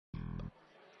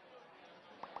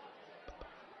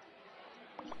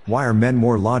Why are men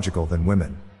more logical than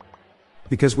women?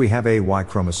 Because we have a Y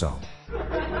chromosome.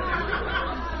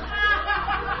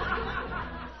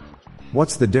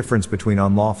 What's the difference between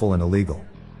unlawful and illegal?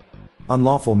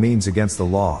 Unlawful means against the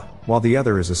law, while the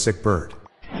other is a sick bird.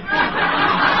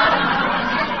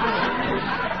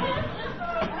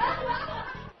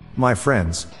 My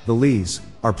friends, the Lees,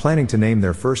 are planning to name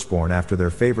their firstborn after their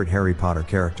favorite Harry Potter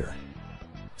character.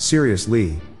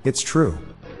 Seriously, it's true.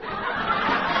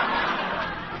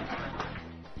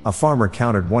 A farmer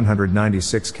counted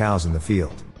 196 cows in the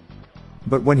field.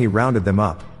 But when he rounded them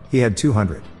up, he had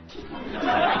 200.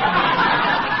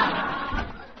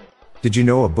 Did you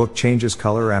know a book changes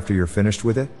color after you're finished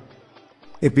with it?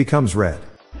 It becomes red.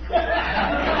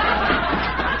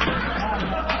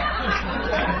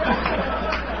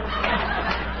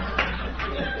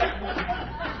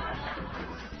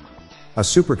 A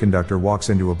superconductor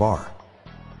walks into a bar.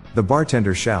 The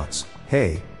bartender shouts,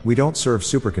 "Hey, we don't serve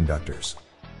superconductors."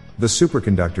 The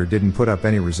superconductor didn't put up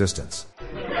any resistance.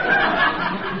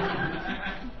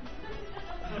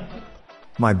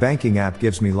 My banking app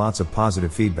gives me lots of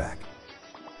positive feedback.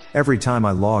 Every time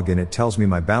I log in, it tells me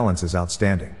my balance is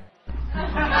outstanding.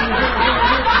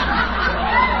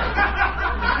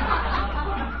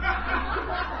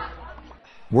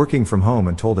 Working from home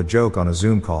and told a joke on a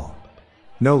Zoom call.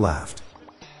 No laughed.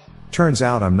 Turns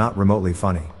out I'm not remotely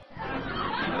funny.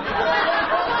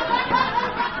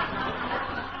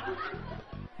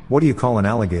 What do you call an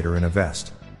alligator in a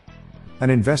vest? An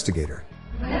investigator.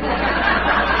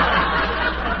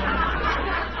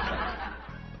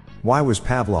 Why was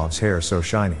Pavlov's hair so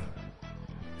shiny?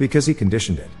 Because he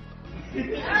conditioned it.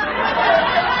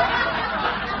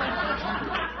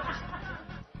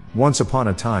 Once upon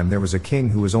a time there was a king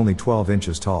who was only 12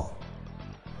 inches tall.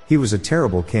 He was a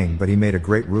terrible king, but he made a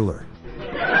great ruler.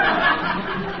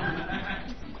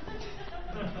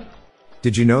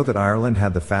 Did you know that Ireland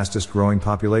had the fastest growing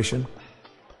population?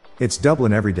 It's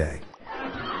Dublin every day.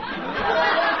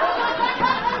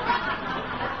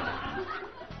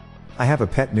 I have a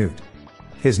pet newt.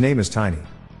 His name is Tiny.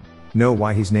 Know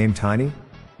why he's named Tiny?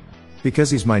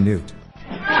 Because he's my newt.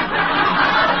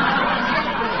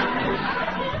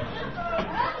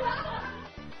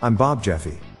 I'm Bob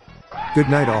Jeffy. Good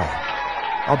night all.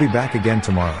 I'll be back again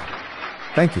tomorrow.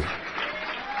 Thank you.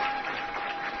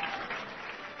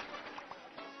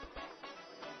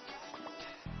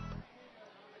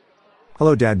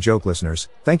 Hello Dad Joke listeners,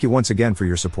 thank you once again for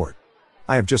your support.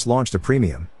 I have just launched a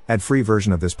premium, ad-free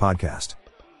version of this podcast.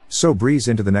 So breeze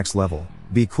into the next level,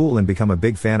 be cool and become a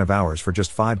big fan of ours for just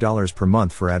 $5 per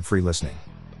month for ad-free listening.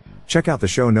 Check out the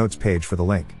show notes page for the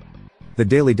link. The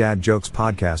Daily Dad Jokes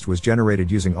podcast was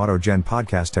generated using AutoGen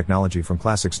podcast technology from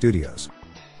Classic Studios.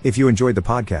 If you enjoyed the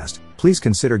podcast, please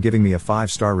consider giving me a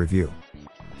 5-star review.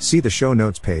 See the show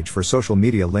notes page for social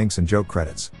media links and joke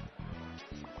credits.